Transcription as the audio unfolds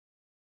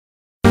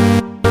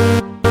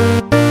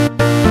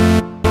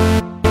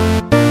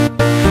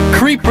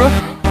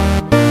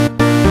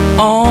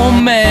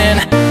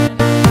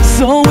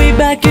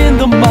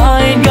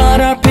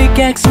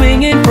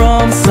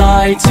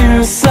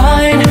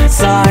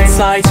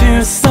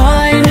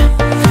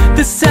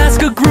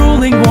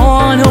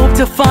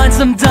to find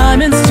some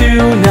diamonds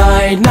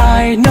tonight,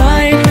 night,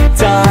 night.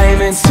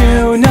 Diamonds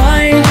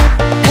tonight.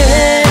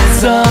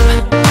 Heads up,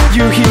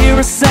 you hear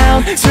a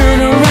sound, turn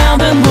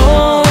around and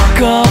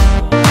look up.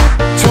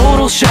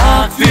 Total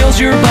shock fills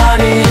your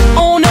body.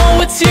 Oh no,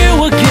 it's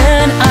you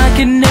again. I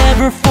can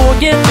never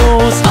forget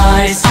those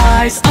eyes,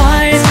 eyes,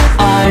 eyes,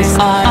 eyes,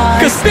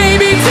 eyes. 'Cause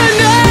baby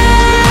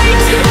tonight,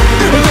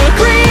 the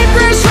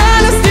creeper's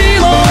trying to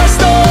steal our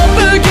stuff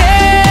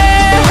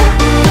again.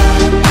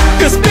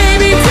 'Cause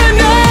baby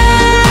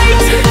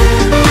tonight,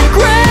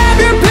 grab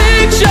your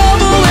pick,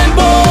 shovel and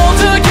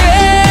bolt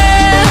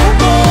again,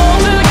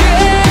 bolt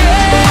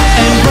again.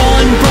 And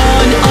run,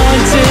 run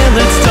until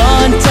it's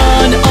done,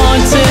 done,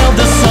 until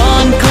the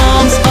sun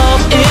comes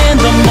up in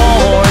the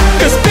morn.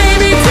 'Cause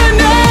baby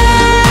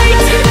tonight,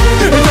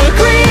 the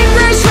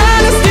creeper's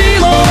trying to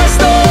steal our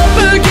stuff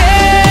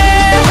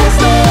again,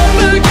 stuff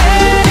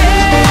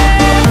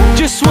again.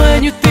 Just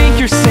when you think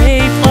you're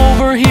safe,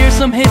 overhear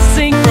some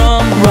hissing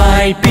from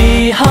right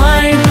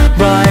behind,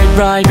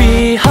 right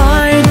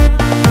behind.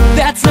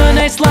 That's a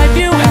nice life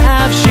you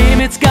have, shame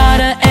it's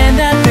gotta end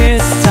at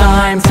this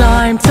time,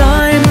 time,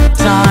 time,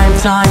 time,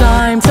 time,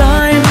 time,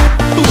 time.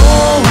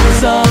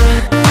 Blows up,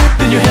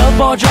 then your health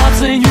bar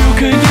drops and you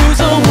could use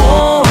a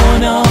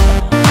one-up.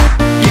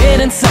 Get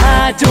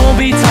inside, don't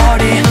be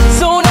tardy.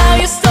 So now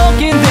you're stuck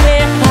in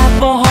there,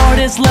 half a heart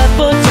is left,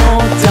 but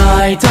don't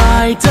die,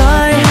 die,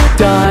 die,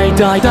 die,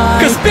 die, die.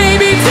 'Cause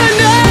baby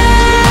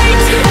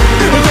tonight,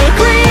 the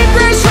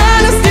creeper's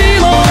trying to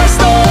steal our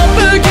stuff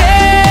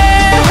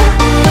again.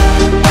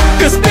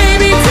 'Cause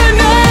baby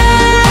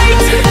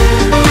tonight,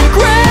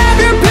 grab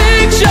your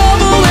pick,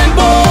 shovel and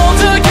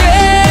bolt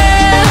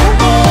again,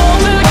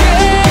 bolt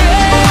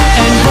again.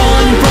 And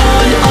run,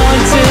 run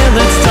until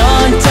it's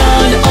done,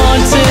 done,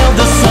 until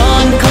the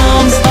sun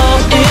comes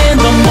up in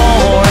the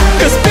morn.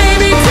 'Cause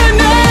baby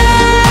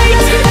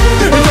tonight,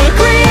 the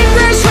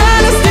creeper's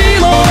trying to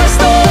steal our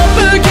stuff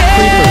again.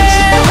 Creepers,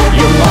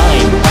 you're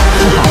mine.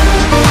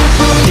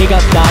 Dig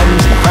up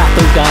diamonds and craft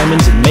those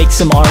diamonds and make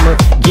some armor.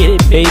 Get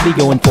it, baby,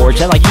 go and forge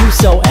that like you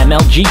so.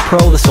 MLG Pro,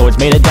 the sword's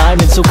made of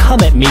diamonds, so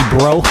come at me,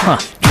 bro.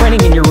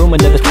 Training in your room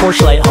under the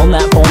torchlight, hone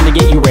that phone to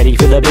get you ready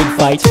for the big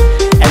fight.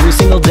 Every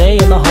single day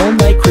in the home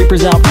light,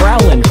 creepers out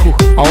prowling.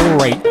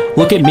 Alright,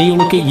 look at me,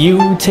 look at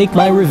you. Take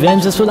my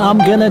revenge, that's what I'm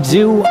gonna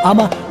do. I'm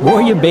a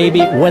warrior,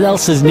 baby, what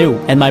else is new?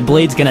 And my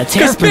blade's gonna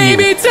tear 'Cause through you.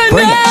 baby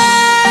Bring it.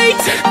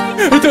 tonight,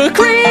 the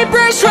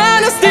creeper's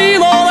trying to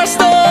steal all our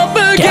stuff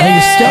again. Gather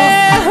your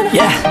stuff.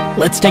 Yeah,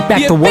 let's take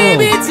back the world.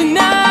 Baby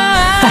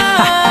tonight,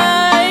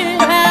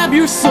 grab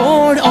your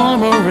sword,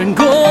 armor and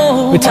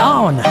gold. It's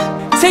on.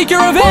 Take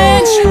your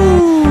revenge. So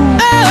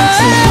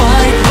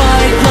fight,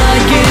 fight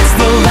like it's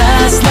the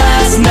last,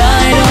 last night.